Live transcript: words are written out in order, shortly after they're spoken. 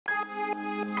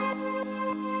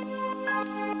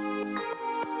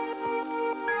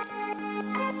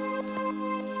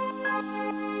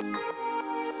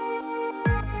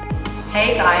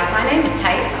Hey guys, my name's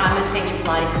Tace. I'm a senior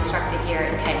Pilates instructor here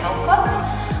at K Health Clubs.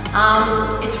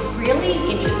 It's really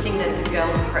interesting that the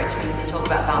girls approach me to talk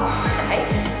about balance today,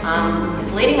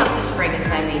 because leading up to spring has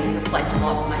made me reflect a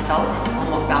lot myself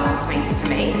on what balance means to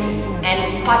me.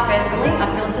 And quite personally, I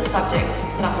feel it's a subject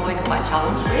that I'm always quite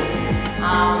challenged with.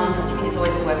 I think it's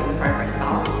always a work in progress,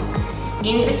 balance.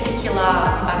 In particular,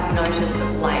 I've noticed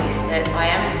of late that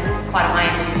I am quite a high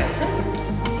energy person.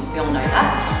 We all know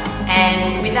that.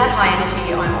 And with that high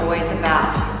energy, I'm always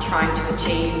about trying to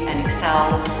achieve and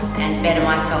excel and better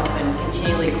myself and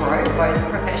continually grow, both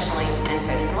professionally and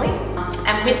personally.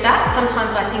 And with that,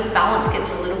 sometimes I think balance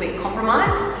gets a little bit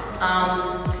compromised.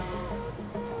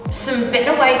 Some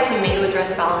better ways for me to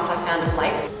address balance I found of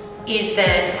late is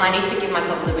that I need to give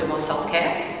myself a little bit more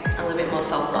self-care, a little bit more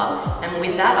self-love. And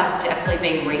with that, I've definitely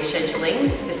been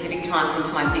rescheduling specific times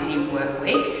into my busy work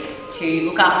week to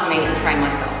look after me and train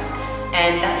myself.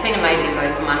 And that's been amazing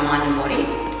both for my mind and body,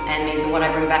 and means that what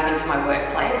I bring back into my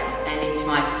workplace and into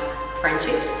my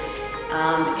friendships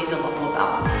is a lot more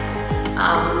balance.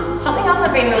 Something else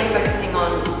I've been really focusing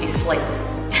on is sleep.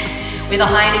 With a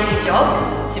high energy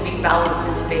job, to be balanced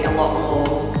and to be a lot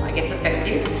more, I guess,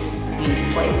 effective, you need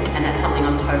sleep, and that's something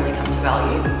I've totally come to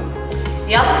value.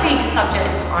 The other big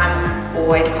subject I'm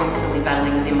always constantly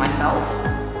battling within myself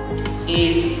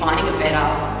is finding a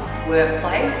better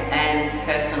workplace and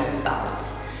personal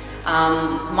balance.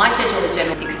 My schedule is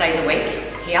generally 6 days a week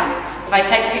here. If I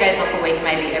take 2 days off a week,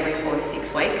 maybe every 4 to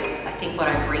 6 weeks, I think what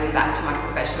I bring back to my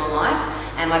professional life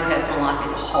and my personal life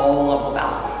is a whole lot more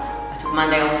balance. I took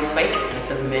Monday off this week and I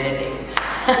feel amazing.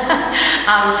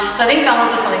 So I think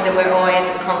balance is something that we're always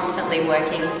constantly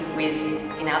working with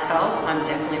in ourselves. I'm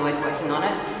definitely always working on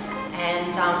it,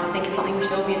 and I think it's something we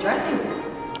should all be addressing.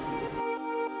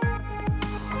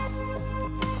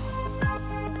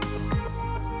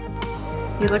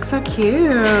 You look so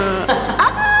cute.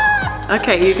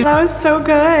 Okay, you can. That was so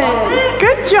good.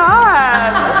 Good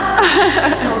job.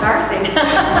 It's so embarrassing.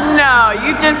 No,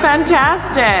 you did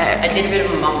fantastic. I did a bit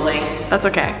of mumbling. That's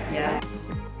okay.